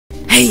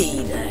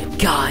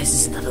guys,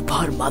 this is another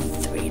part of Mother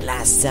 3.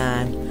 Last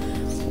time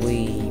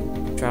we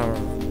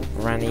traveled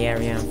around the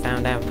area and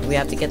found out we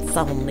have to get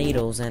some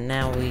needles, and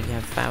now we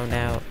have found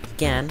out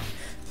again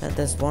that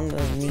there's one of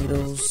those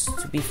needles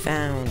to be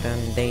found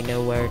and they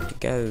know where to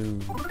go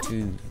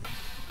to.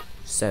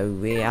 So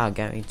we are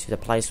going to the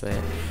place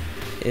where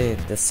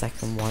the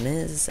second one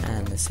is,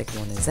 and the second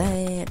one is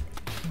at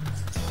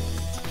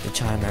the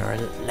Chimera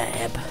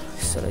lab.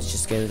 So let's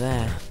just go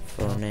there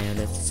for now.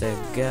 Let's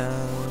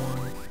go.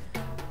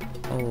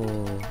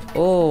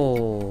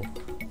 Oh,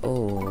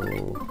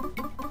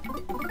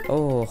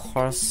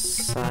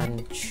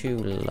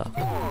 Horsantula.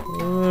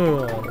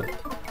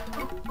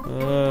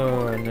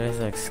 Oh, this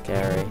looks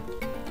scary.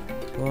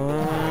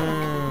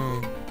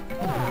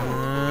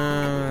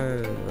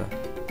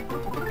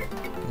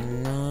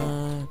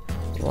 No.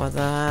 What the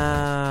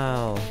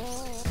hell?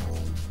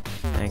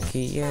 Thank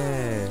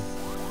you.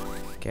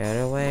 Get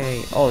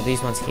away. Oh,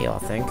 these ones heal,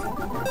 I think.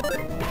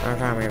 I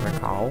can't even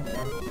recall.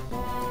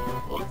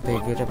 Do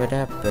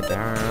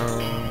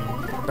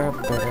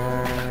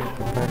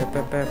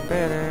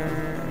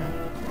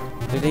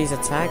these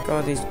attack or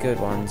are these good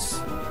ones?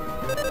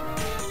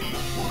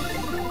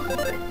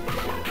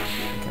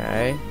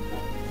 Okay.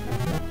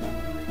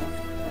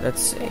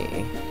 Let's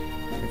see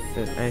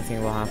if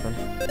anything will happen.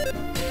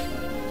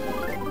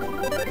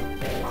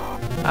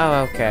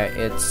 Oh, okay.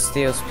 It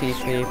steals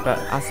PP, but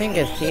I think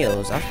it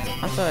heals. I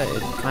thought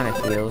it kind of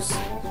heals.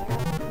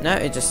 No,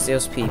 it just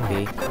steals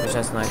PP, which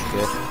is not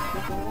good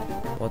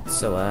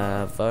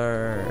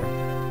whatsoever.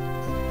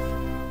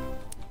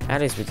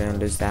 At least we didn't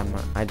lose that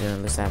much. I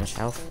didn't lose that much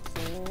health.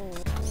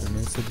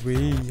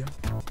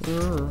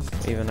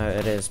 Even though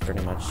it is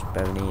pretty much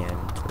Boney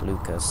and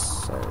Lucas,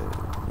 so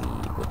we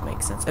would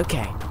make sense.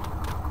 Okay,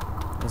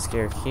 let's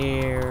go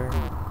here,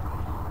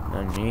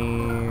 then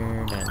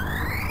here, then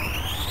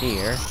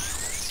here.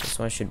 This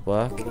one should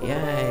work.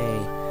 Yay!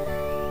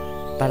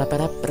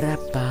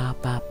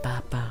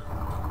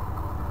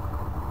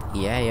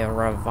 Yeah,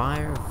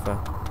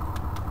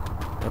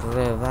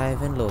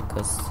 reviving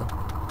Lucas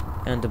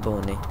and the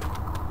Boney.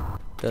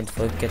 Don't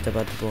forget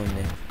about the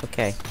Boney.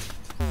 Okay.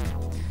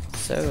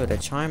 So the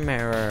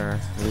Chimera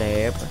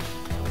lab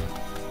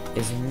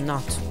is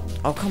not.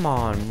 Oh, come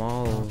on,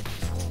 Mo.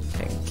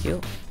 Thank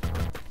you.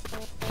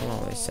 I'm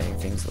always saying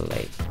things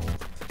late.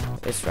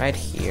 It's right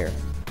here.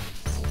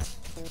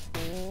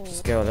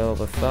 Just go a little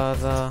bit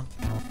further,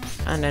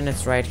 and then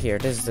it's right here.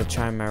 This is the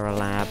Chimera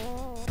lab.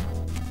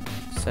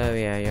 So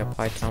yeah, you're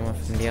quite Thomas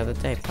from the other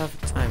day.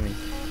 Perfect timing.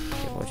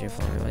 Keep watching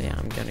for me. Well, yeah,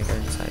 I'm gonna go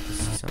inside to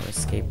see some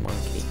escape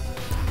monkey.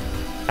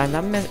 And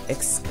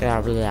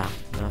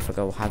I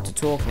forgot how to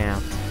talk now.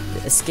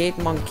 The escape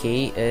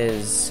monkey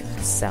is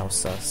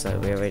Salsa, so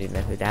we already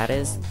know who that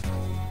is.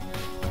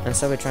 And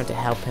so we're trying to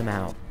help him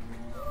out.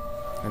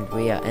 And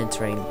we are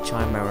entering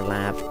Chimera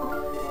Lab.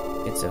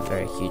 It's a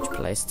very huge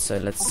place, so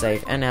let's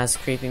save. And it has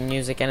creepy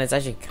music, and it's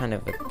actually kind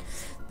of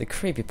the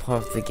creepy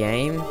part of the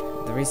game.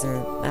 The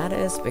reason that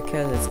is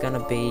because it's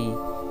gonna be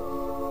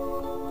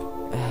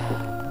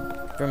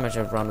pretty much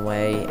a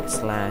runway /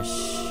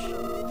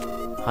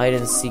 hide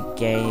and seek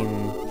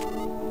game.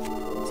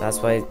 So that's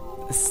why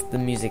the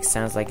music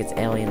sounds like it's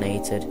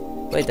alienated.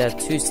 Wait, there are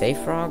 2 safe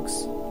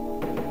frogs?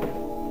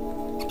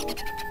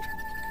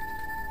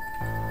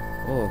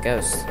 Oh,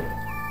 ghosts.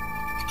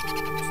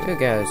 2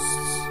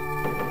 ghosts.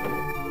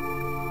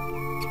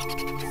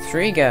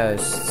 3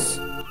 ghosts.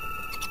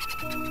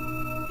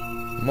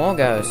 More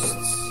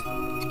ghosts.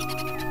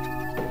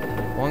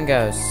 1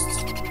 ghost.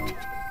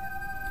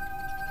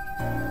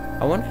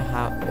 I wonder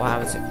what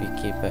happens if you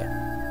keep it.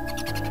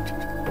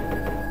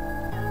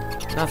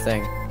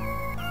 Nothing.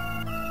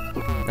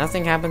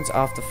 Nothing happens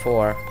after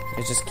 4.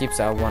 It just keeps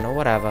at 1 or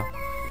whatever.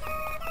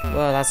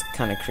 Well, that's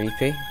kind of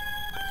creepy.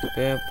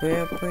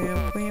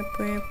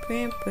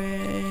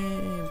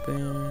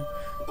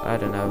 I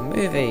don't know.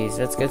 Movies.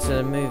 Let's go to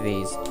the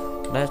movies.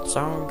 Let's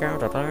all go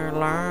to the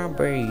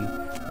lobby.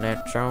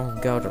 Let's all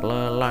go to the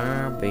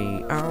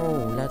lobby.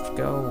 Oh, let's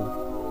go.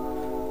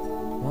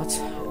 What?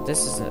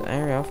 This is an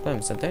area off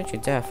limits, so don't you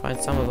dare find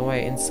some of the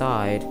way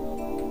inside.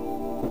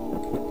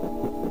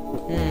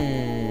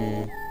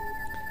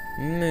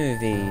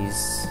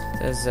 Movies.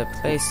 There's a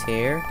place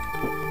here.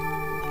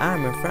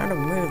 I'm in front of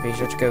movies.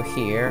 Let's go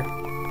here.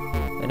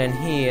 And then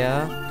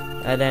here.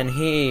 And then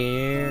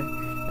here.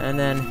 And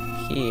then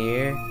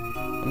here.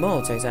 The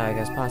mall takes out, I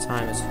guess,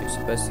 part-timers who's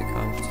supposed to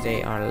come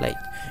today are late.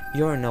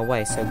 You're in the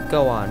way, so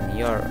go on.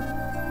 You're...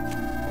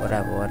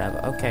 Whatever.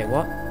 Okay,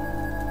 what?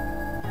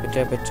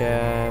 Think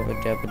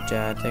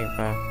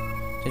about...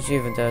 Did you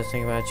even dare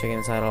think about checking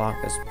inside a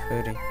lockers?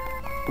 Pudding.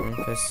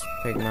 This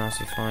big mouse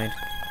you find.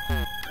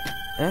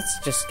 That's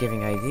just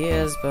giving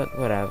ideas, but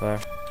whatever.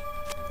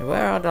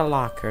 Where are the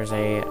lockers?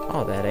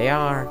 Oh, there they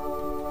are.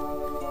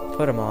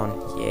 Put them on.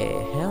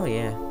 Yeah, hell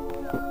yeah.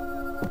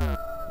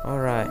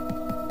 Alright.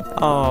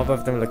 Oh, both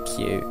of them look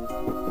cute.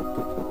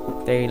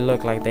 They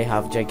look like they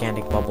have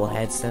gigantic bubble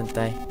heads, don't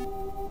they?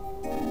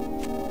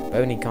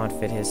 Boney can't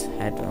fit his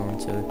head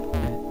onto it.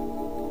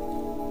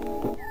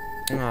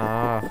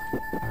 Ah,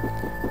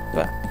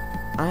 but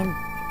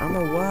I'm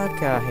a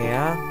worker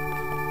here.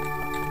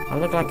 I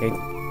look like I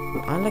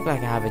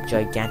have a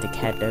gigantic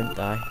head, don't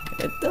I?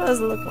 It does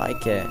look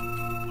like it.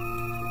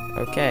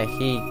 Okay,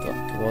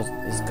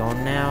 is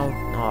gone now.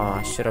 Oh,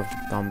 I should have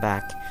gone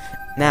back.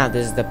 Now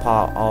this is the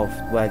part of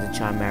where the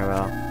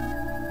Chimera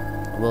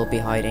will be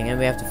hiding, and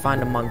we have to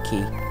find the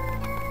monkey.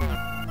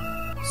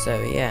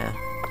 So yeah,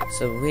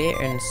 so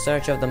we're in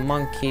search of the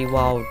monkey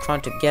while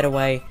trying to get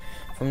away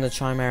from the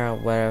Chimera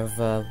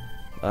wherever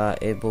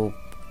it will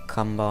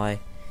come by.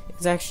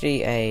 It's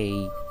actually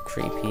a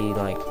creepy,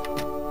 like,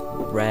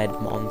 red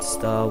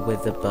monster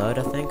with a bird,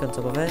 I think, on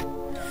top of it.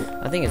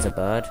 I think it's a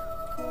bird.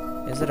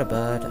 Is it a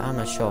bird? I'm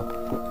not sure.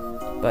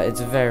 But it's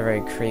very,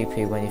 very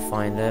creepy when you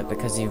find it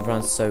because he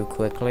runs so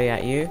quickly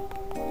at you.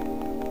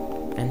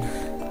 And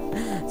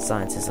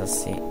scientists are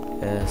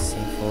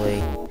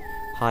seemingly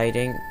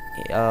hiding.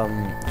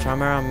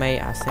 Chimera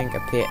may, I think,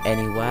 appear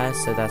anywhere,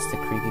 so that's the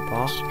creepy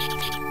part.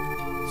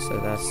 So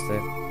that's the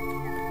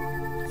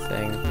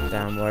thing that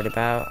I'm worried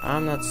about.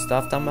 I'm not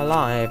stuffed, I'm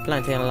alive,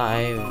 plenty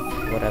alive.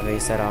 Whatever he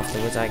said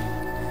afterwards, I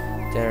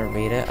didn't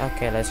read it.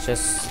 Okay, let's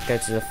just go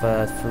to the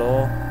 3rd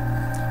floor.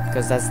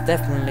 Because that's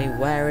definitely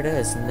where it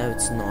is. No,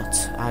 it's not.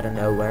 I don't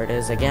know where it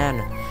is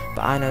again.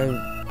 But I know,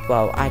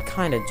 well, I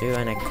kind of do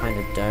and I kind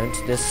of don't.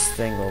 This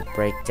thing will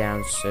break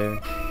down soon.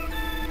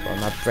 Well,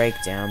 not break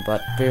down,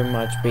 but pretty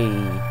much be,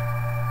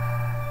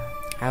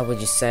 how would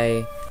you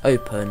say,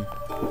 open.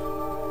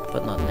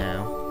 But not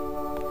now.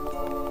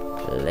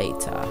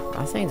 Later.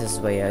 I think this is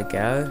where you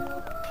go.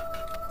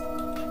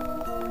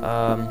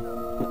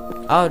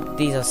 Oh,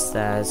 these are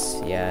stairs.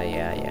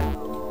 Yeah.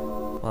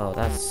 Well,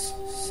 that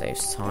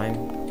saves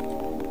time.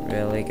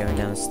 Really, going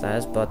down the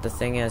stairs. But the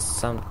thing is,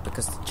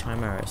 because the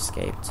Chimera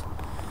escaped.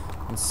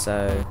 And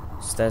so,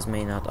 stairs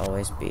may not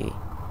always be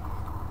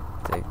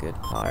the good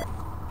part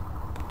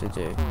to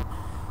do.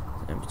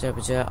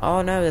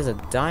 Oh no, there's a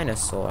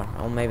dinosaur.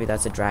 Or maybe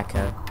that's a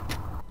Draco.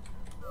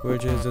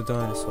 Which is a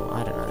dinosaur.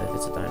 I don't know if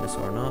it's a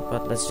dinosaur or not,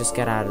 but let's just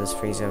get out of this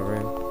freezer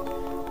room.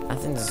 I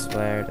think this is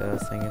where the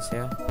thing is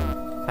here.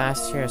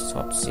 Past here is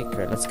top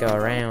secret. Let's go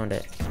around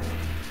it.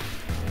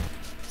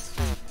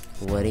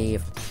 What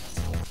if?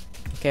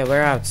 Okay,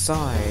 we're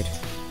outside.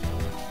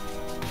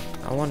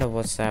 I wonder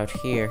what's out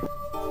here.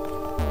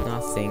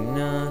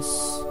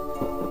 Nothingness.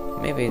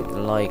 Maybe,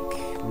 like,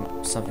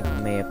 something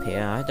may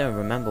appear. I don't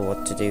remember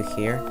what to do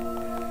here.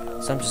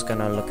 So I'm just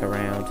gonna look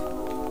around.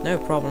 No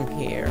problem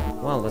here.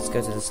 Well, let's go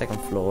to the 2nd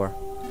floor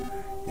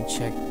and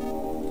check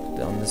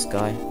on this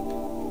guy.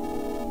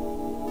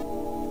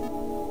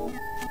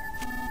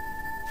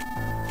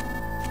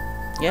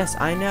 Yes,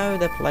 I know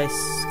the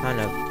place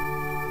kind of.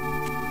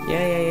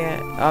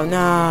 Yeah. Oh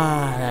no!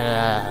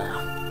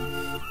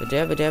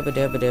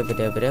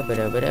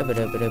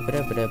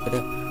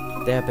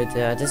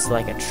 This is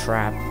like a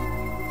trap.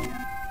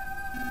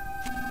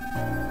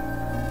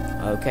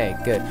 Okay,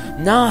 good.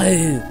 No!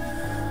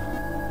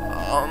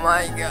 Oh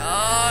my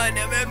god,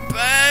 I'm in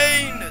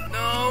pain!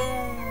 No!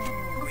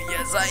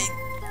 Yes, I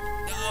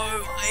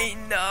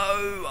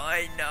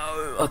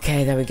know.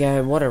 Okay, there we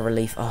go. What a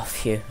relief. Oh,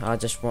 phew. I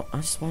just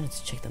wanted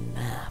to check the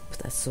map,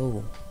 that's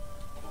all.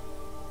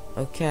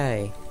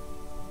 Okay.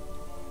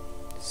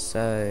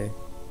 So...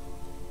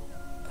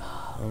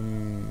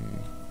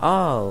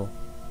 oh!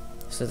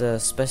 So the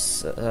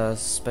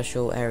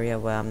special area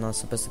where I'm not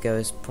supposed to go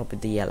is probably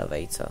the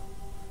elevator.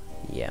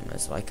 Yeah,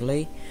 most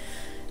likely.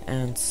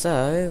 And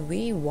so,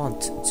 we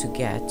want to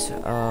get,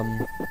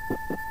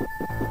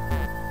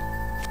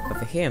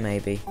 over here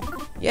maybe.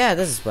 Yeah,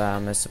 this is where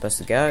I'm supposed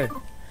to go.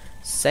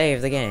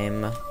 Save the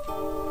game. I'm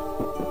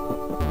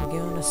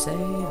gonna save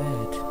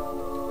it.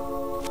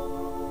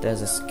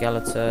 There's a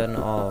skeleton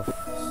of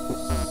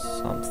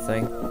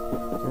something.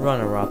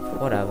 Runner-up,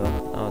 whatever.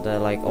 Oh, they're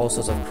like all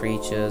sorts of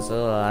creatures.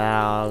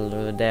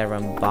 Oh, they're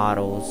in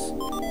bottles.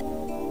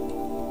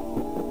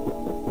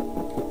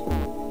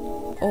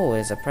 Oh,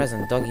 it's a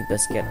present, doggy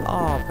biscuit.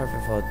 Oh,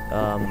 perfect for,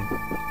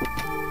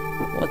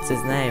 what's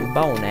his name?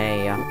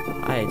 Boney.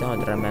 I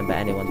don't remember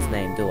anyone's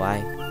name, do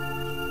I?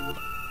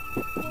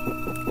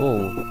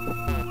 Oh,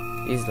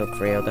 these look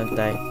real, don't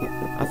they?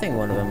 I think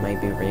one of them may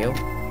be real.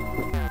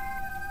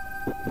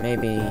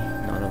 Maybe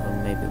none of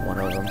them, maybe one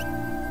of them.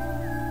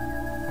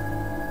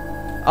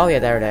 Oh yeah,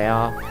 there they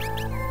are.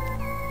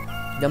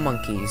 The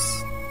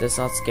monkeys. Does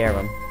not scare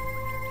them.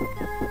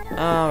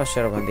 Oh, I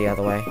should have went the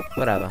other way.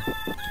 Whatever.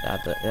 I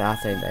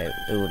think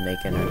it would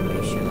make an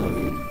animation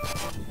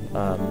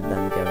of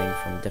them going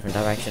from a different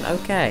direction.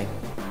 Okay.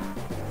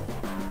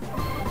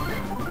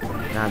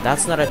 Now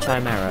that's not a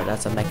Chimera,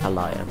 that's a Mecha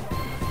Lion.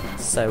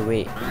 So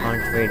we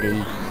aren't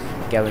really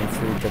going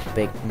through the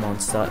big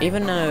monster.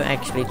 Even though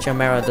actually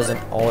Chimera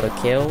doesn't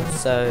auto-kill,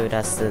 so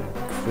that's the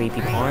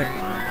creepy part.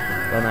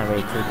 Well, not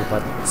really creepy,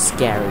 but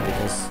scary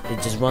because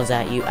it just runs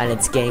at you and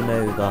it's game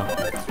over.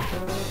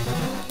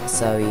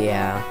 So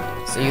yeah.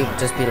 So you'd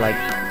just be like,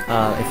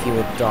 if you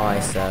would die,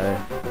 so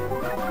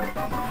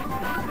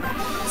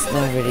it's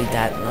not really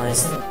that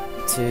nice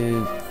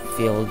to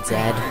feel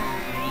dead.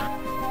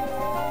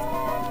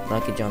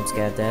 Like a jump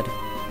scare dead.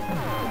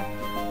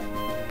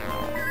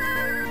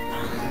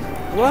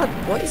 What?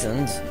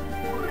 Poisoned?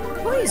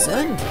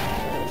 Poisoned?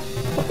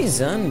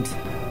 Poisoned?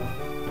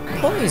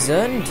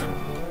 Poisoned?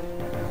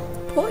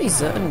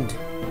 Poisoned?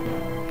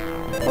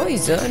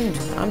 Poisoned?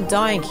 I'm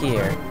dying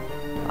here.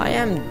 I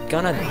am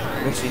gonna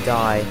literally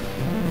die.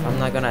 I'm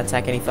not gonna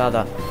attack any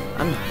further.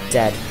 I'm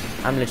dead.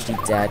 I'm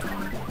literally dead.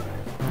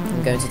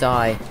 I'm going to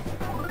die.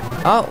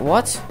 Oh,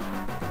 what?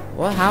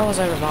 What? How was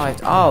I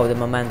revived? Oh, the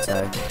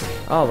memento.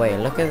 Oh, wait,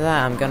 look at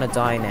that. I'm gonna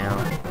die now.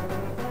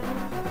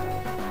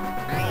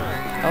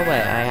 Oh,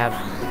 wait,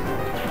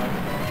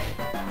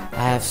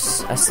 I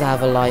still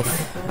have a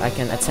life. I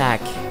can attack.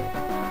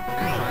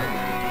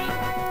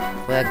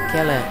 We'll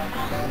kill it.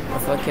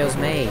 Before it kills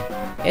me.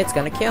 It's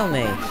gonna kill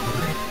me.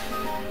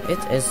 It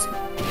is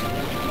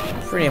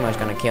pretty much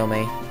gonna kill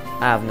me.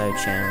 I have no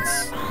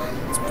chance.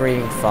 It's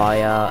breathing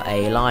fire.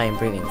 A lion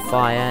breathing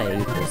fire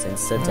equals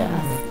instant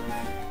death.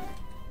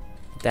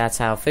 That's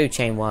how food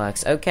chain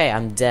works. Okay,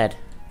 I'm dead.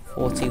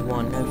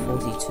 41, no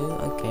 42.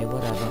 Okay,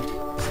 whatever.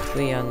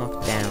 We are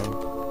knocked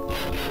down.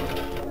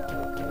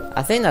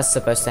 I think that's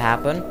supposed to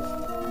happen.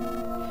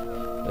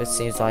 It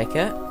seems like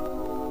it.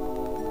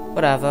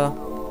 Whatever.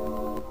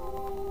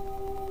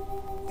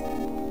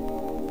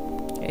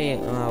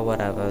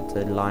 Whatever.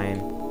 The lion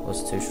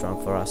was too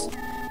strong for us.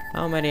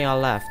 How many are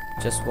left?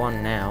 Just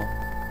one now.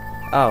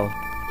 Oh.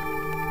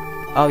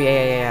 Oh,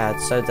 yeah.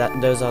 So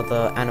those are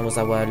the animals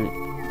that were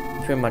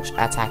pretty much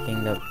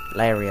attacking the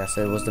area.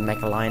 So it was the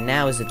mecha lion.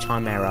 Now is the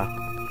Chimera.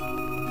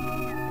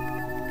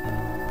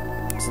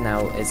 So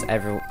now it's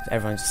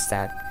everyone's just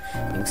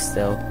standing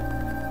still.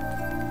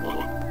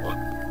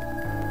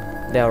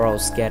 They're all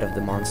scared of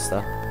the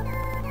monster.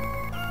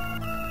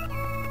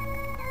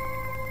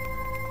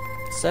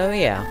 So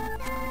yeah.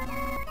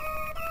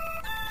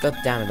 God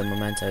damn it, the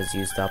memento is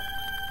used up.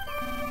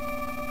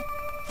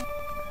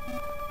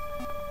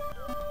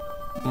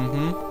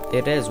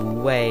 It is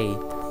way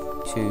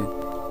too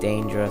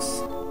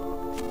dangerous.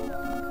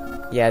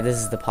 Yeah, this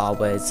is the part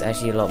where it's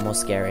actually a lot more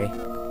scary.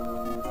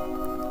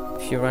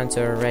 If you run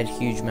to a red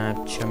huge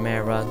map,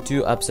 Chimera,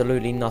 do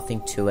absolutely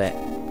nothing to it.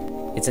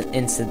 It's an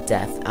instant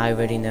death. I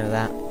already know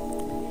that.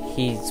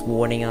 He's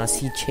warning us.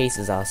 He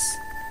chases us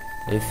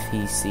if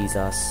he sees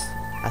us.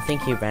 I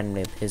think he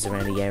randomly appears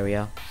around the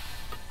area.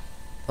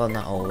 Well,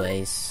 not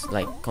always,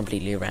 like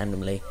completely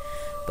randomly,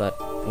 but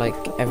like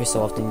every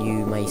so often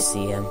you may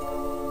see him.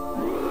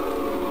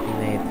 He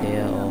may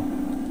appear or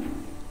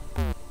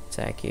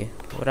attack you.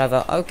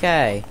 Whatever.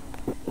 Okay.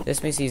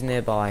 This means he's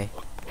nearby.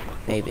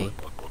 Maybe.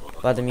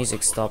 But the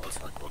music stopped.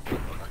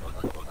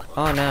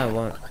 Oh no, it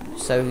won't.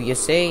 So you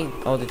see,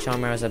 all the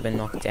Chimeras have been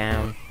knocked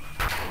down.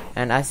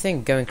 And I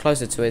think going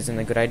closer to it isn't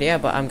a good idea,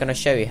 but I'm gonna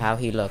show you how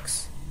he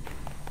looks.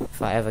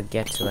 If I ever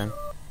get to him.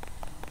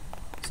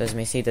 So as you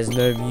may see, there's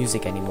no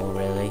music anymore,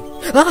 really.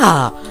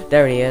 Ah!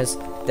 There he is.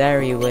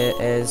 There he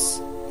is.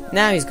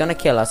 Now he's gonna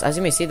kill us. As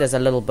you may see, there's a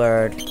little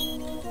bird.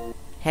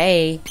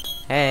 Hey.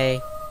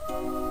 Hey.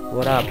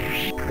 What up?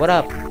 What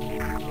up?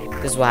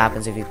 This is what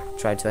happens if you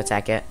try to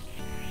attack it.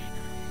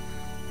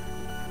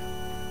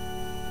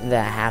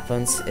 That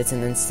happens. It's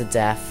an instant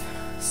death.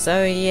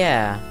 So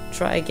yeah.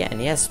 Try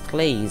again. Yes,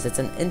 please. It's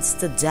an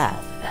instant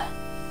death.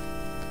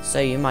 So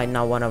you might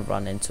not want to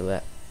run into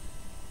it.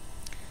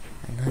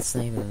 And that's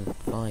not even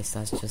advice,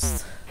 that's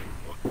just...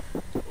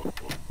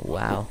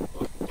 Wow.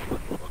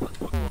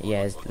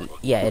 Yeah,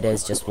 it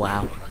is just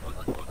wow.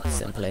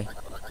 Simply.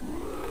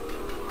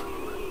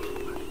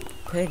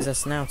 Pigs are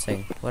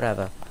snouting.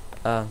 Whatever.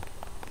 I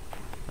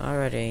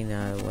already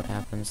know what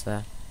happens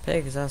there.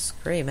 Pigs are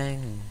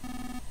screaming.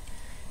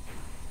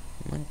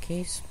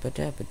 Monkeys. Let's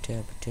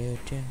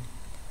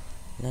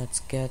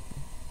get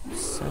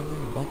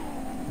some... What?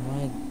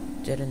 Why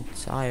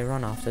didn't I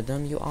run after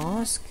them, you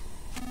ask?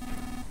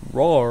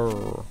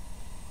 Roar!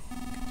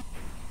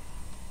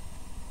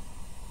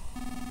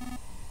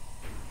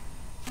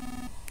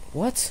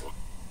 What?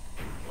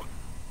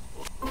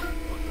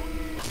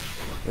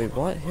 Wait,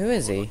 what? Who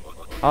is he?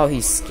 Oh,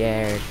 he's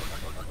scared.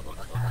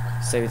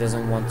 So he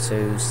doesn't want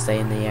to stay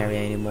in the area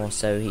anymore,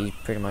 so he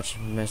pretty much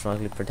most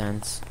likely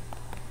pretends.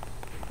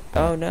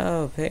 Oh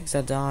no, pigs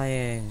are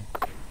dying.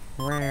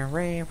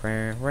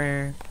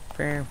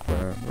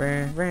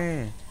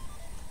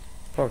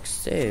 Pork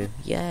stew,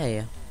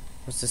 yay.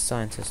 What's the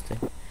scientist do?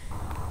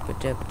 Let's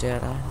get it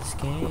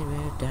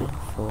down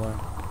for.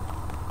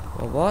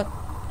 Well, what?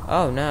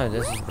 Oh no,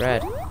 this is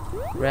red.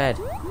 Red.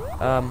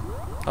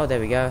 Oh, there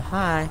we go.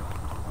 Hi.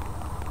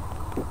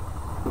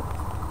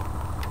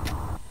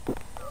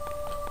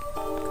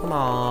 Come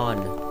on.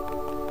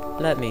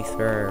 Let me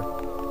through.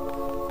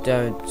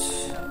 Don't.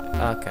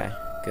 Okay.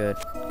 Good.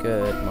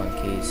 Good,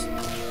 monkeys.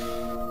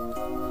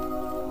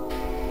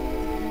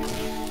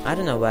 I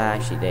don't know where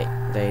actually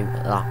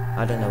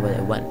I don't know where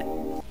they went.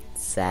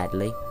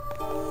 Sadly.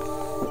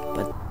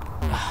 But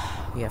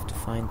we have to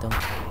find them.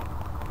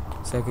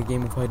 It's like a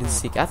game of hide and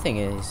seek. I think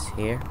it is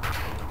here.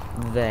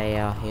 They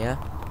are here.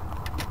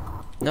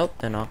 Nope,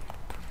 they're not.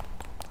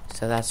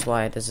 So that's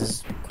why this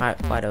is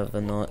quite of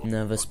a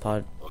nervous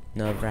part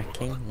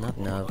nerve-wracking, not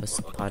nervous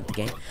part of the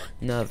game,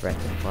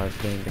 nerve-wracking part of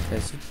the game,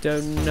 because you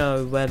don't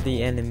know where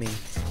the enemy,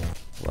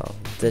 well,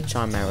 the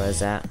Chimera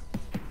is at.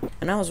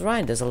 And I was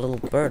right, there's a little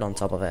bird on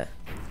top of it,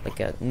 like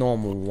a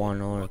normal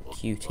one or a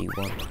cutie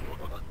one.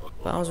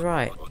 But I was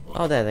right.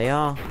 Oh, there they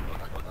are.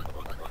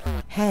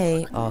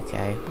 Hey,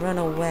 okay, run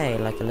away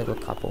like a little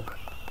couple.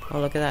 Oh,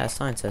 look at that, a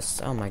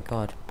scientist. Oh my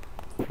god.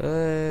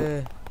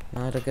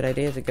 Not a good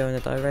idea to go in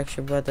the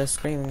direction where the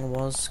screaming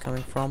was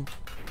coming from.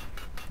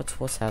 But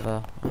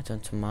whatever, I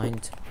don't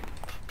mind.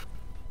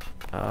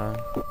 I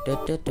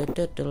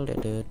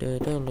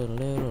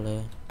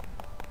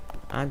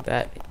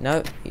bet.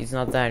 No, he's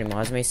not there anymore.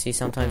 As you may see,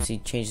 sometimes he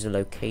changes the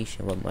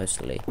location, but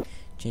mostly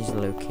changes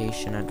the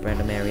location at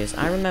random areas.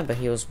 I remember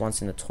he was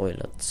once in the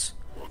toilets.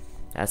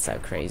 That's how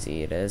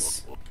crazy it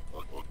is.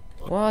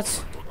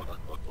 What?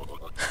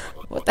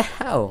 What the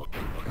hell?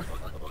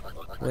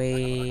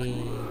 Wee.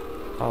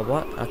 Oh,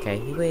 what? Okay.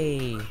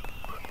 Wee.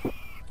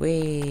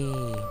 Wee.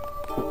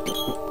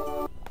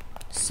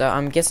 So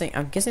I'm guessing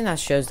that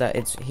shows that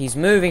he's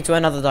moving to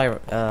another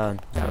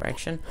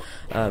direction,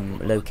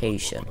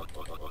 location.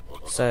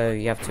 So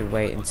you have to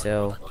wait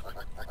until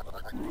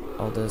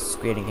all the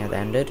screening had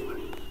ended.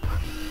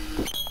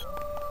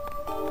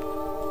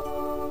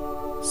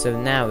 So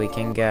now we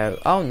can go.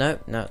 Oh no,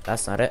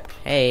 that's not it.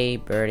 Hey,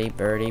 birdie,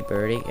 birdie,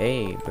 birdie.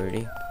 Hey,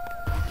 birdie.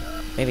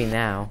 Maybe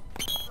now.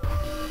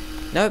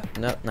 Nope,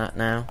 not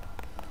now.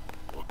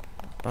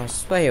 I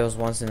swear he was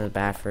once in the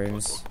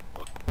bathrooms.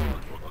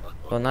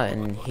 Well, not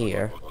in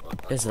here.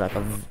 This is like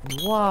a...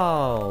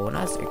 Whoa,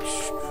 that's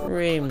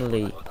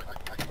extremely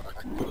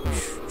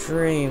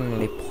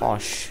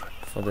posh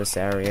for this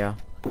area.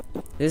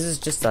 This is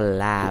just a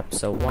lab,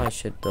 so why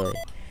should the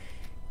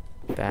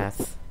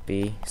bath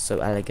be so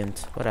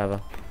elegant?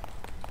 Whatever.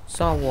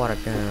 Saltwater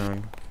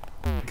gun.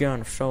 Gun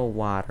of salt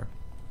water.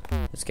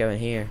 Let's go in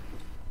here.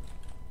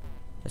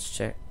 Let's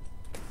check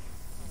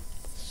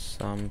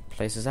some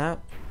places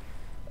out.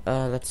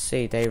 Let's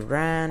see, they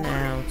ran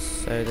out,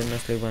 so they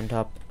mostly went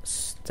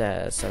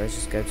upstairs. So let's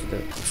just go to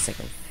the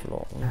second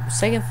floor.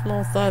 Second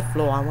floor, third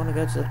floor. I want to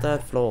go to the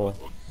third floor.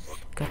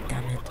 God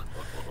damn it.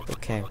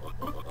 Okay.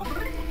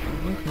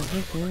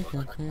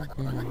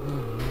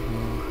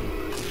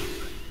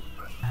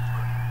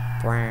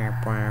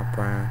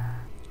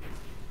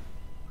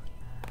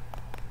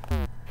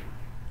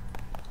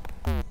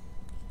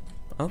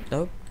 Oh,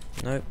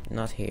 nope,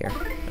 not here.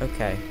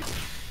 Okay.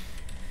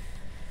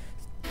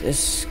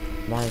 This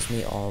reminds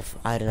me of,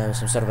 I don't know,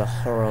 some sort of a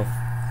horror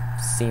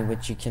scene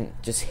which you can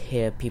just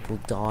hear people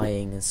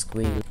dying and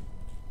squealing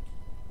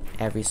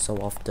every so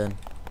often.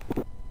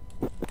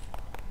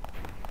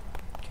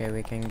 Okay,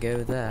 we can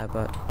go there,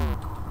 but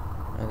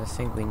I don't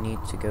think we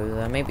need to go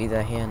there. Maybe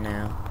they're here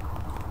now.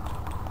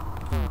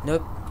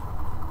 Nope.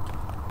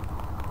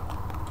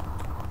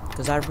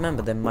 Because I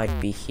remember they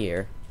might be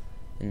here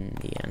in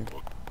the end.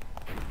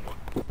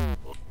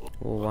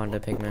 Oh, one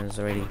of the pigmen is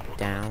already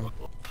down.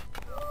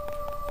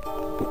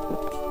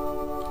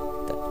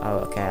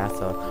 Oh, okay, I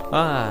thought.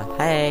 Ah,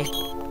 hey!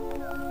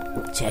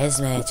 Chase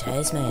me,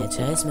 chase me,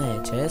 chase me,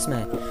 chase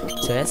me,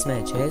 chase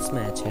me, chase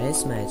me,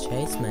 chase me,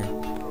 chase me.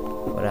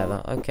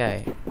 Whatever,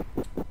 okay.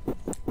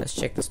 Let's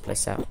check this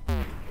place out.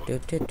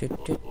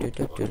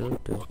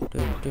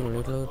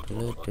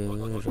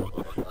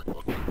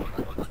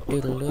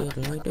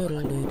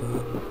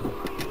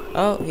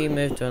 Oh, he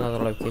moved to another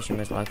location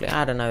most likely.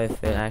 I don't know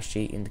if it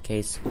actually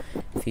indicates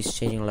if he's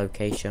changing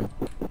location.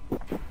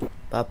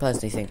 But I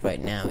personally think right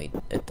now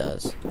it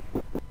does.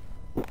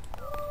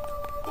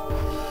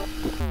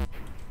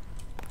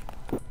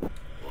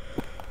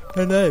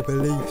 And I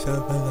believe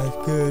something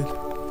like good.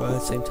 But at the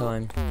same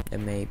time, it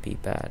may be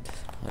bad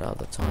at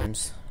other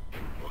times.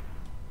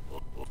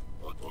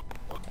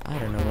 I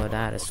don't know what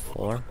that is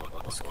for.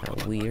 That's kind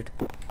of weird.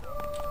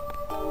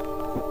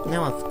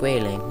 No one's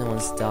squealing, no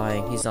one's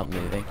dying, he's not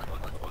moving.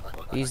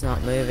 He's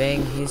not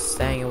moving, he's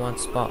staying in one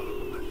spot.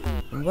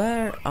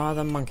 Where are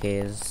the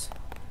monkeys?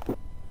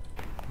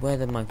 Where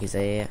the monkeys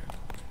are?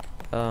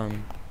 Let's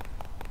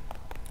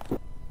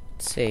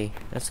see.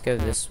 Let's go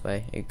this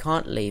way. You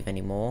can't leave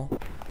anymore.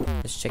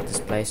 Let's check this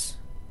place.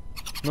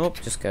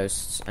 Nope, just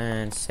ghosts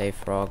and save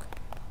frog.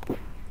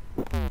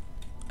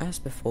 As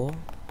before.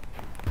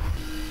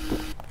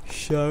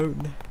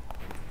 Shown.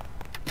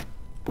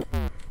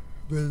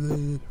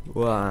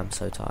 Well, I'm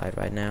so tired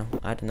right now.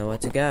 I don't know where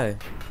to go.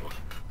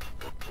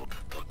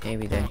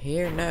 Maybe they're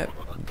here? No,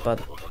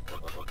 but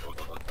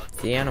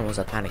the animals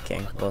are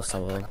panicking. Well,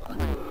 some of them.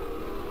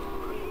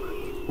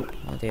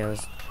 Oh, the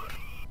others.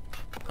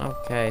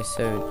 Okay,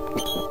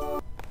 so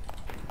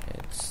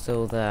it's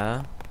still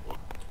there.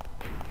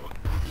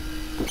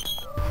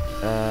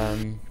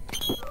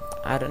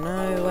 I don't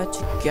know where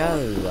to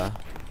go.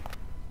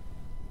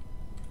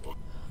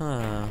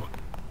 Huh.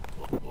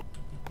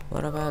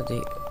 What about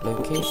the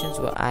locations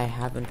where I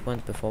haven't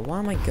went before? Why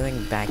am I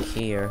going back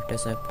here?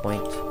 There's no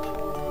point.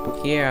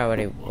 Here I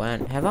already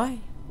went. Have I?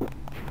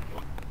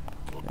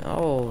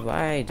 Oh,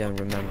 I don't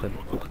remember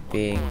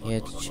being here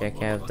to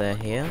check out there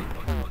here.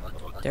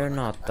 They're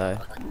not though,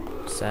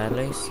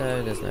 sadly,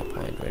 so there's no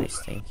point really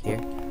staying here.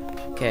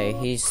 Okay,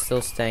 he's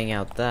still staying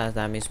out there.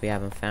 That means we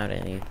haven't found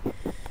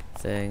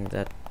anything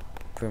that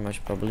pretty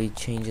much probably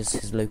changes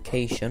his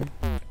location.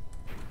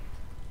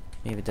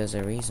 Maybe there's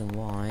a reason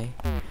why.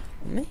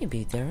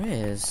 Maybe there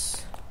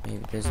is.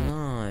 Maybe there's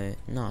no.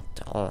 Not.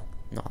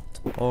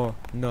 Or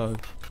no.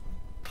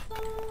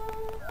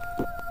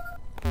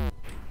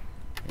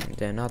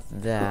 They're not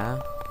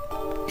there.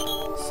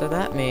 So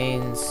that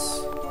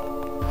means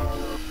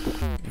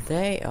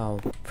they are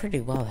pretty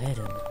well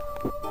hidden.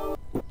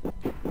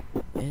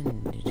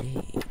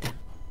 Indeed.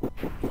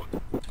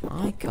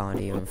 I can't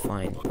even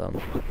find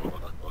them.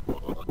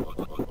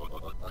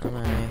 And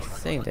I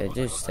think they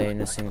do stay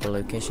in a single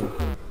location.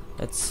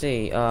 Let's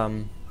see,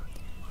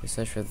 we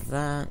search for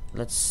that.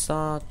 Let's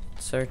start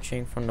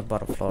searching from the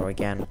bottom floor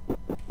again.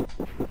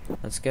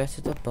 Let's go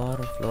to the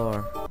bottom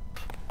floor.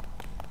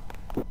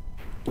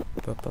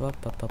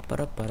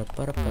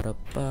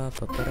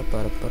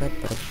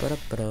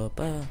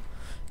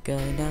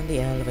 Going down the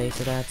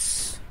elevator,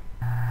 that's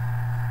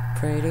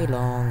pretty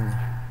long,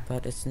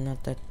 but it's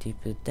not that deep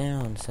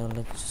down, so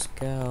let's just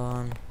go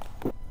on.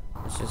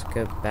 Let's just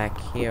go back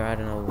here. I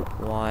don't know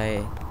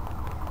why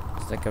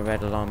there's like a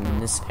red alarm in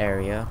this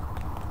area.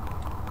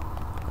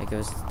 Like it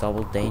was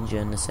double danger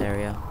in this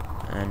area,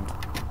 and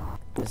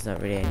there's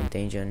not really any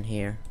danger in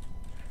here.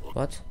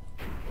 What?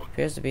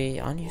 Appears to be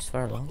unused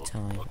for a long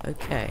time.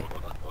 Okay.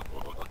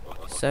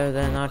 So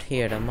they're not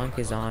here. The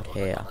monkeys aren't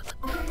here.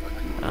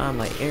 Ah,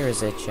 my ear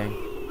is itching.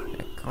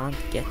 I can't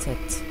get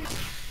it.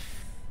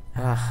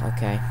 Ah,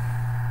 okay.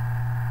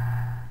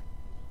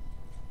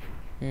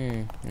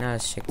 Now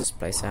let's check this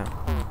place out.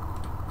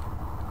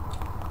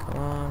 Come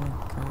on,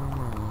 come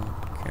on,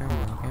 come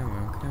on, come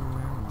on, come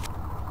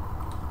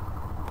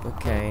on.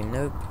 Okay,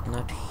 nope,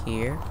 not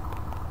here.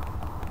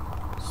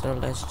 So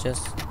let's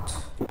just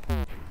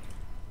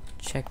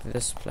check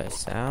this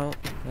place out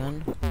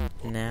then.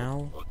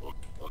 Now.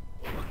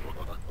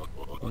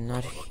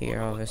 Not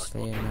here,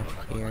 obviously, not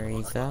here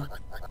either.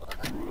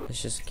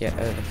 Let's just get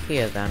over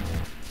here then.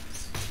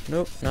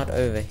 Nope, not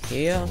over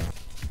here.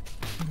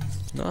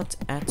 Not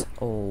at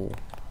all.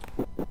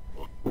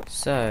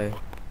 So,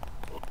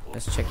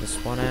 let's check this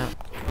one out.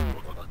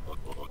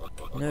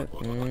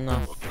 Nope,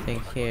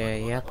 nothing here.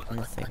 Yep,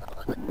 nothing.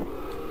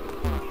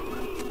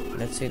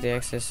 Let's see the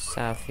exit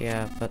south,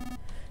 yeah, but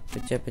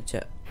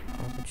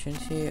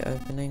opportunity,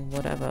 opening,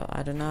 whatever,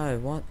 I don't know,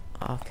 what?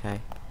 Okay.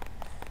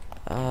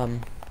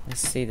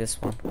 Let's see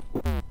this one.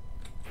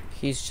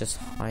 He's just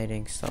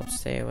hiding, stop,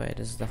 stay away,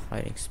 this is the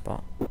hiding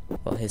spot.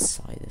 Well, his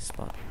side is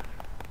spot.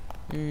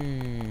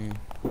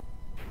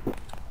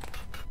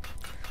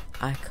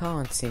 I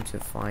can't seem to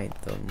find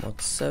them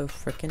whatso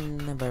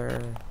freaking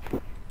never.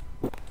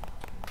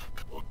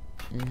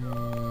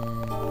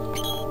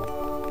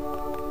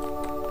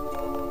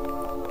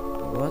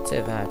 What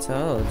if I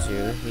told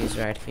you he's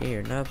right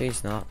here? No,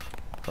 he's not.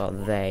 Well,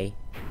 they.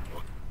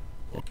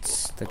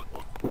 It's the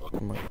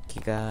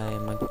monkey guy,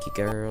 monkey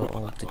girl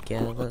all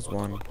together. There's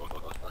one.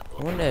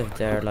 I wonder if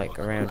they're like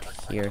around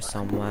here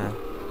somewhere.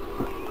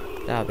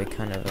 That would be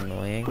kind of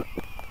annoying.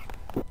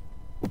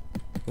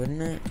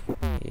 Wouldn't it?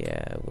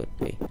 Yeah, it would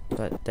be.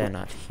 But they're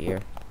not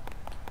here.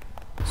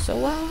 So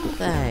where are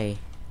they?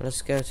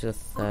 Let's go to the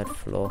third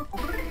floor.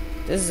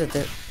 This is a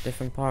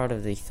different part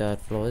of the third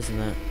floor, isn't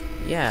it?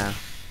 Yeah.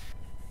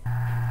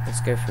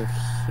 Let's go through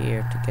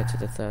here to get to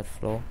the third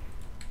floor.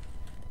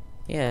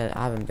 Yeah,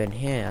 I haven't been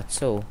here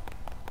at all.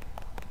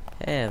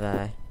 Hey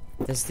there.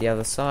 This is the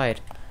other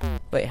side.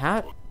 Wait,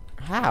 how?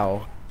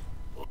 How?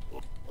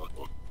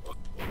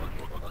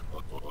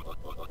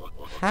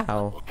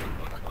 How?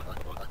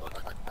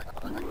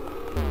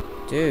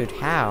 Dude,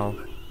 how?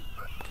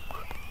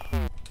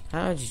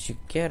 How did you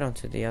get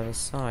onto the other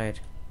side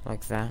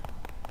like that?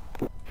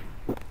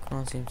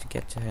 Can't seem to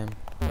get to him.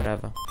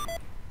 Whatever.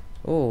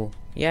 Oh,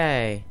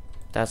 yay.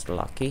 That's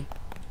lucky.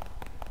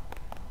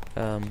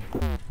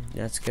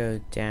 Let's go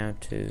down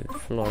to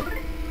floor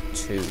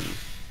 2.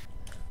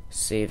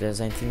 See if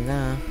there's anything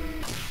there.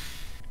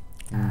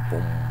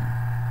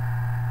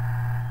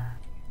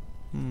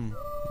 Boom.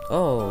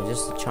 Oh,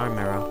 just a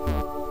Chimera.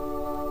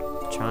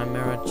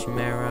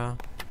 Chimera.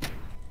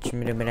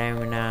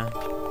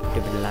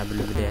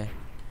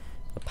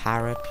 A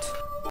parrot.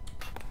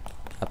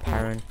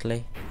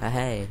 Apparently.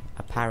 Hey,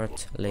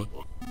 apparently.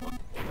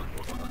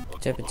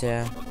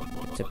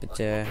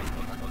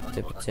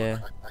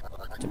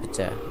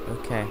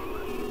 Okay.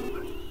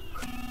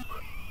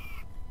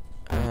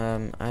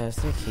 I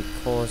think he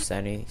caused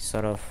any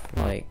sort of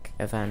like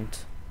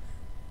event.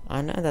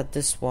 I know that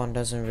this one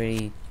doesn't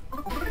really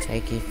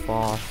take you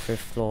far through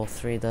floor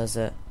 3, does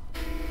it?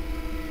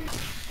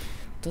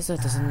 Does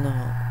it? Does it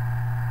not?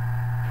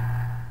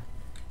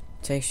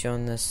 Takes you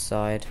on this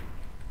side,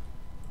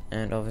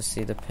 and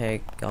obviously the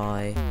pig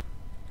guy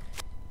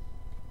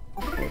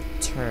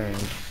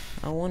returned.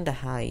 I wonder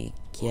how you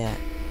get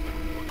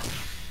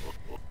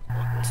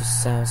to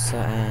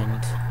Salsa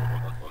and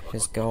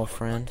his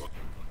girlfriend.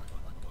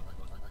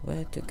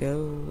 Where to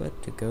go, where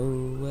to go,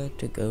 where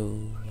to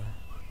go.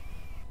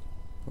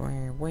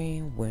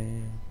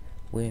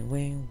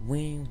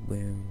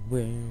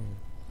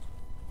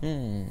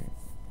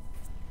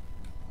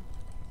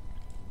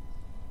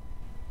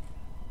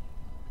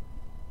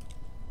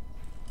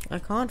 I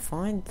can't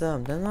find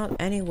them. They're not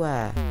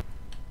anywhere.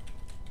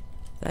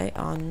 They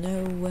are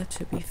nowhere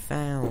to be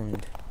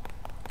found.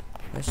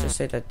 Let's just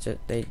say that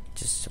they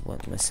just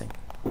went missing.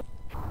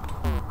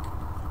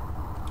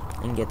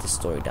 And get the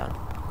story done.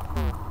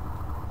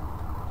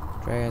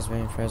 Dre has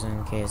been frozen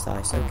in case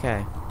ice.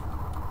 Okay.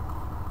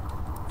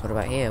 What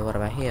about here? What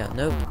about here?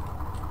 Nope.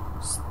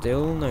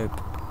 Still nope.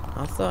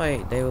 I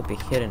thought they would be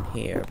hidden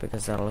here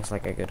because that looks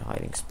like a good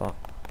hiding spot.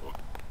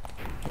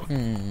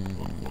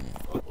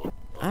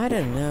 I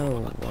don't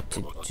know what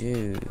to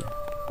do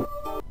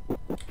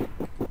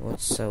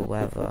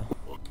whatsoever.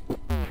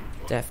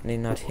 Definitely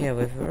not here.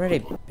 We've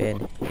already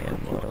been here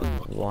more than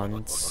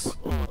once.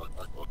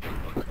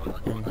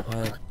 And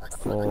hope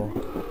for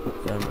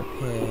them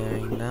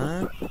appearing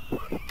that.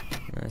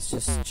 Let's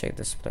just check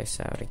this place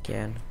out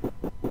again.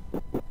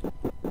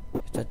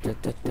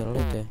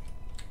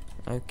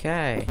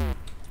 Okay.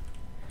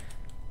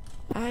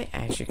 I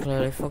actually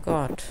clearly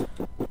forgot.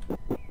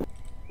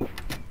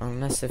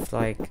 Unless if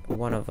like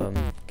one of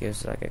them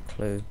gives like a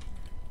clue.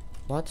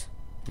 What?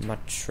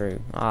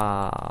 Mushroom.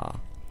 Ah.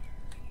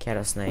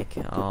 Cat snake.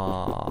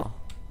 Ah.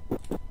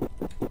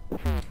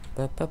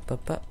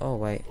 Oh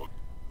wait.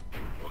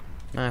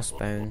 Mouse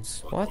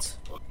bones. What?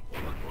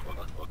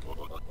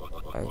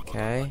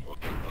 Okay.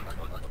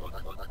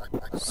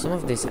 Some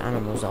of these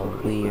animals are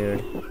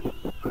weird.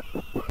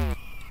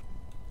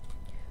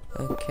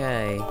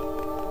 Okay.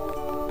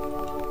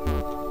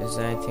 Is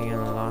there anything in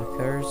the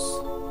lockers?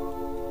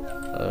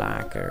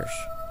 Lockers.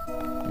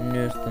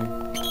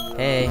 Nothing.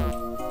 Hey.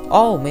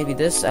 Oh, maybe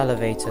this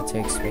elevator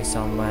takes me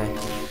somewhere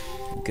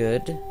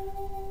good.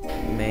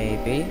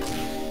 Maybe.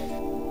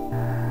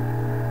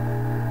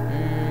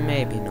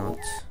 Maybe not.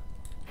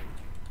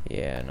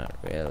 Yeah, not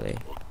really.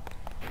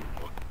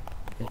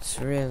 It's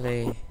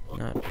really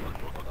not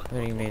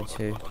putting me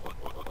into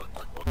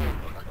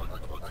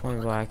a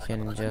point where I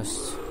can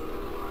just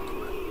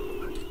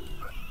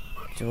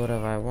do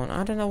whatever I want.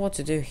 I don't know what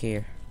to do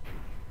here.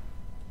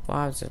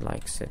 Why does it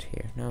like sit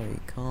here? No, we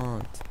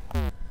can't.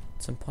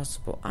 It's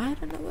impossible. I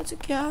don't know where to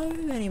go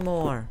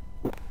anymore.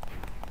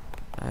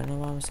 I don't know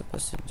what I'm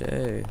supposed to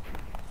do.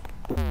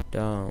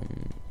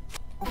 Thump,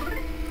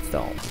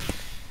 thump,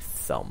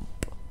 thump,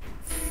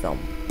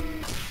 thump,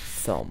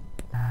 thump,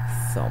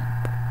 thump.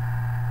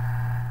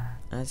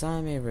 As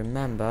I may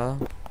remember.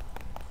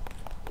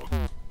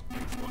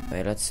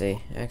 Wait, let's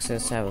see.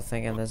 Exit 7,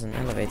 thinking there's an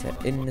elevator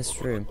in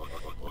this room.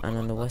 And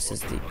on the west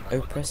is the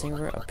oppressing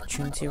room,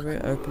 opportunity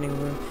room, opening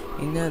room.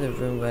 You know, the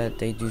room where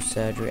they do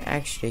surgery.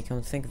 Actually,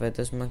 come to think of it,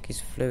 those monkeys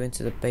flew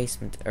into the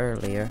basement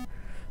earlier.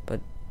 But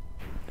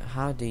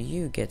how do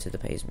you get to the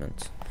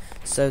basement?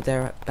 So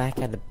they're back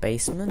at the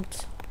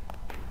basement?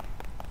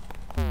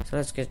 So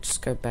let's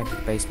just go back to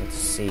the basement to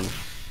see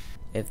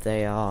if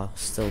they are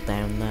still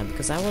down there.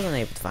 Because I wasn't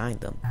able to find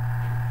them.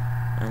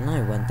 And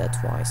I went there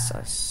twice,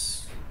 I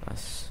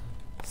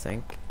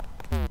think.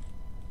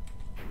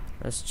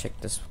 Let's check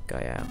this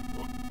guy out.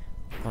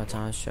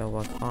 Part-time show,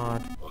 work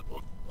hard.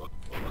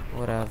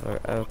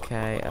 Whatever,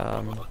 okay,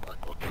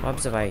 what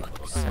happens if I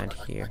stand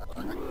here?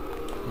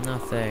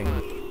 Nothing.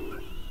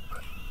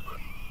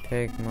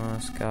 Pig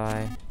mouse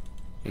guy.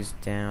 He's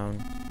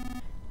down.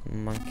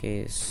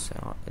 Monkeys,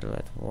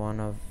 let one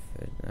of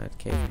that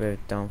case we're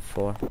done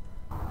for.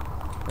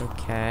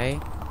 Okay.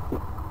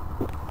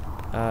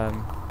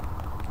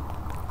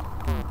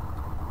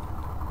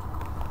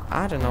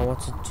 I don't know what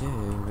to do,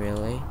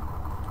 really.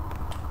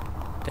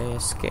 They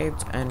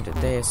escaped, and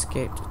they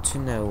escaped to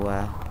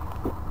nowhere.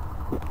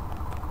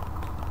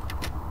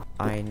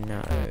 I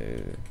know.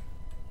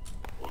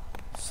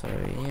 So,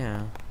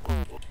 yeah.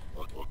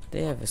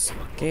 They have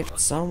escaped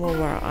somewhere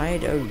where I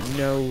don't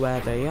know where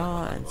they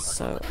are, and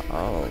so,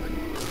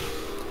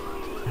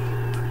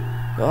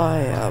 I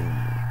am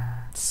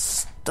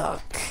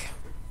stuck.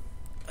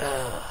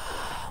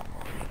 Oh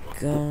my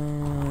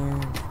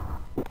god.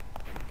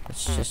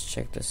 Let's just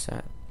check this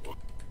out.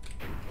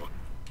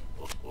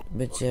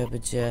 But yeah,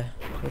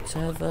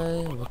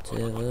 whatever.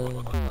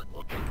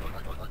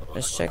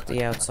 Let's check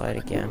the outside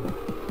again.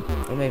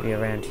 Or maybe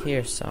around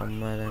here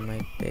somewhere there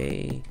might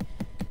be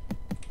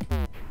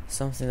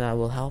something that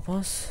will help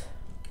us.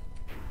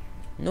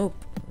 Nope.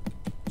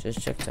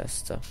 Just check that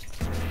stuff.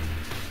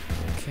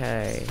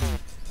 Okay.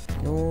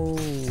 No.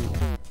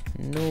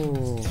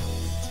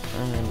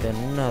 And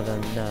another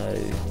no.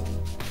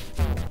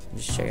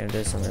 Just checking if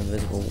there's some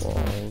invisible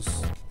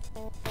walls.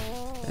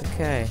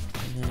 Okay.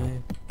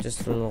 No.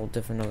 Just a little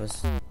different of a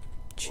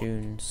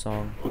tune,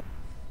 song,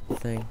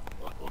 thing.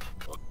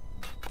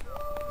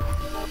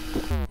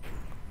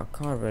 I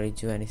can't really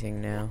do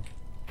anything now.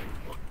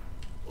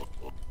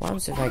 What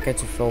happens if I go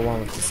to floor 1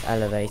 with this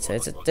elevator?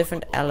 It's a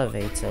different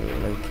elevator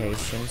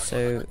location,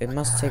 so it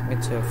must take me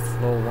to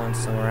floor 1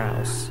 somewhere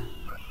else.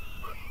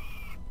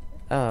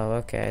 Oh,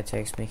 okay, it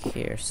takes me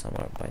here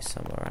somewhere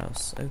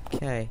else.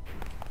 Okay.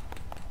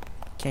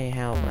 Can you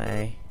help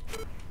me?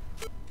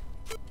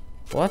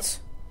 What?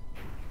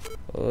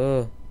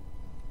 Oh.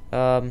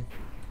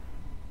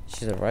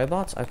 She's a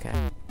robot?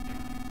 Okay.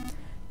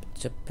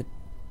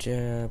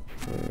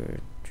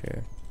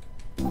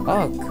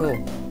 Oh, cool.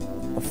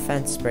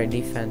 Offense spray,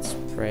 defense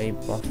spray,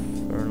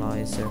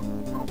 bufferizer.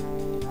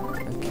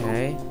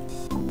 Okay.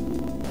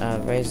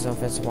 Raises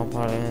offense one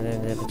part.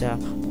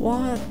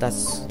 What?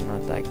 That's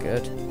not that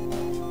good.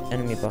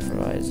 Enemy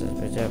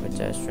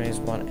bufferizer. Strings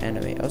one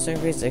enemy. Also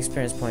increases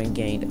experience point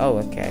gained. Oh,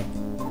 okay.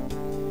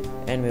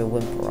 Enemy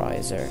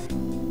whimperizer.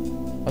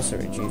 Also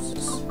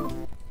reduces.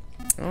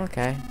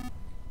 Okay.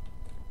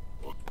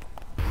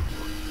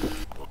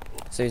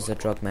 So he's the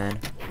drug man.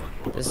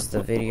 This is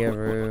the video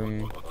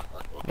room.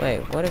 Wait,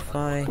 what if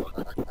I...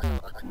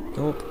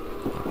 Nope.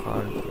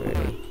 I can't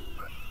really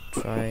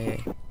try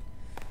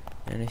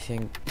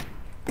anything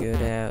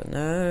good out.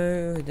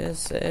 No,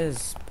 this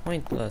is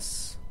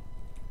pointless.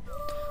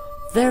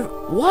 There...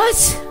 What?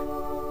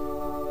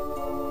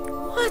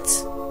 What?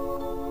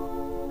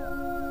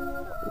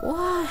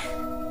 What?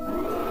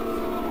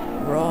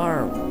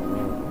 Roar.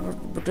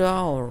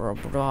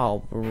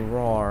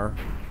 Roar.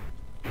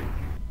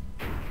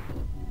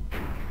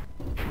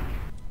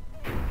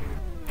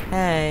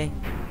 Hey.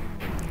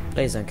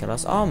 Please don't kill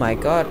us. Oh my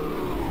god.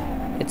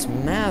 Its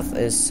mouth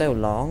is so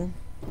long.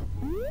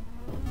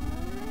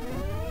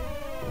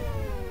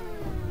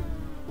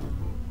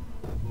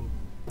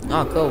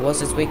 Oh cool,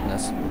 what's its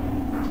weakness?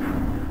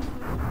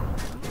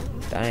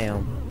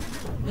 Damn.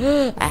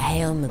 A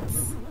helmet.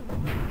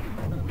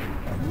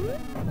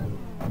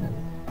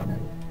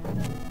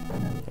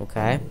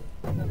 Okay.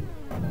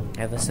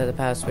 If I set the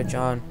power switch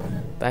on,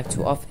 back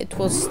to off, it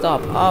will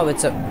stop. Oh,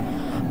 it's a...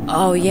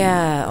 Oh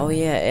yeah,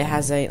 it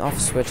has an off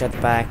switch at the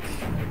back.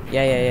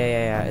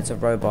 Yeah, it's a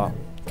robot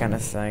kind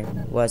of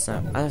thing. Well, it's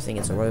not, I don't think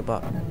it's a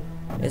robot.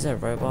 Is it a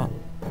robot?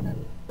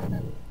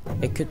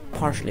 It could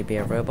partially be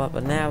a robot,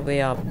 but now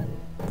we are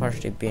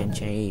partially being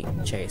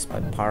chased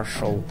by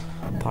partialness.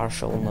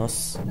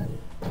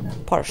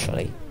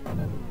 Partially.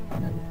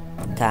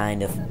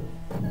 Kind of.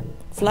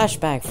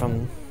 Flashback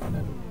from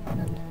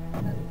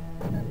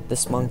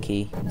this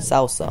monkey,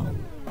 Salsa.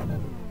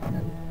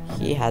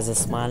 He has a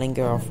smiling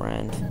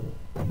girlfriend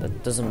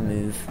that doesn't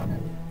move.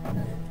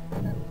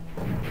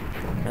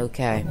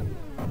 Okay.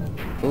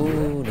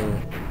 Ooh,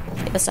 no.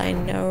 Yes, I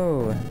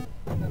know.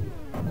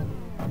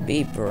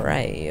 Be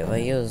brave. I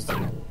used.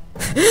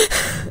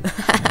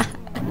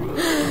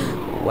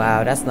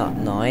 Wow, that's not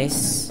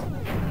nice.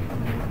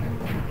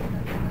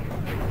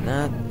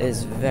 That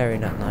is very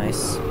not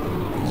nice.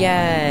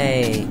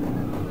 Yay!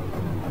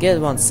 Good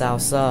one,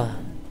 Salsa.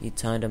 You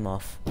turned him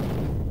off.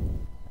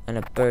 And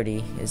a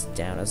birdie is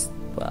down as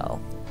well.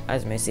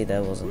 As you may see,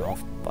 there was an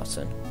off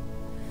button.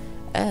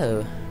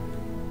 Oh.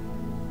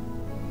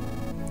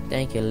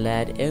 Thank you,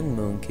 lad and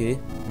monkey.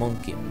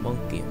 Monkey.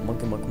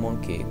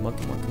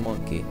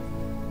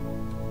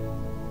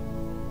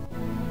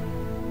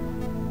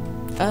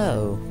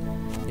 Oh.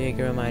 Do you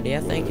get my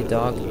idea? Thank you,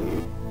 dog.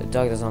 The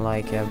dog doesn't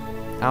like him.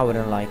 I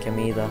wouldn't like him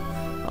either.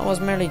 I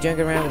was merely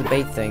joking around with the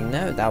bait thing.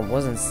 No, that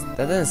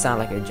didn't sound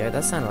like a joke.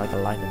 That sounded like a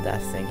life and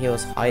death thing. He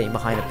was hiding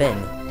behind a bin.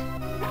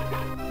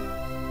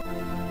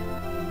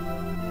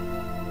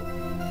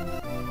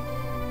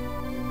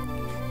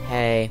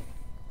 Hey,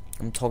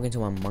 I'm talking to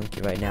my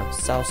monkey right now.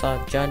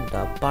 Salsa joined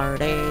the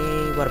party.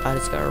 What about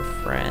his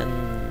girlfriend?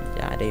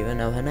 I don't even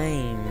know her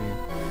name.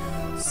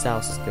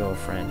 Salsa's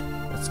girlfriend.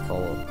 Let's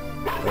call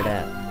her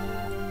that.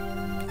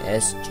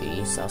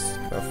 SG, Salsa's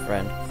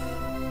girlfriend.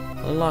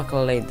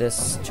 Luckily,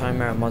 this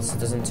Chimera monster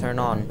doesn't turn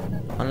on,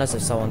 unless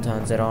if someone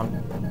turns it on.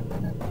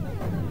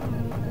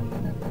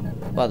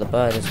 Well, the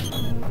bird is...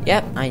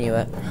 Yep, I knew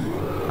it.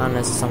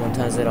 Unless someone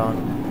turns it on.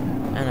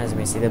 And as you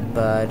may see, the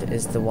bird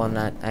is the one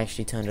that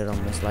actually turned it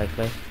on, most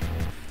likely.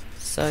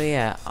 So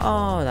yeah,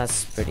 oh,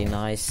 that's pretty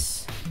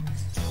nice.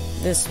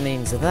 This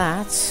means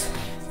that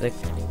the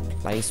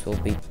place will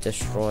be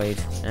destroyed,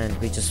 and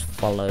we just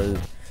follow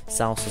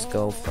Salsa's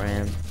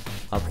girlfriend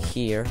up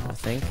here, I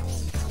think.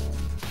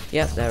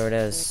 Yep, there it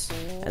is.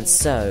 And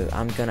so,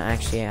 I'm gonna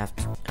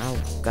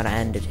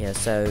end it here,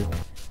 so...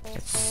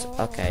 It's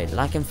okay,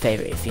 like and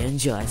favorite if you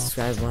enjoy,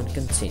 subscribe, want to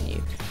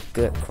continue.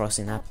 Good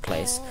crossing that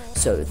place.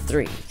 So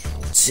 3,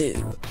 2,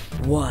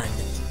 1,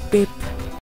 beep.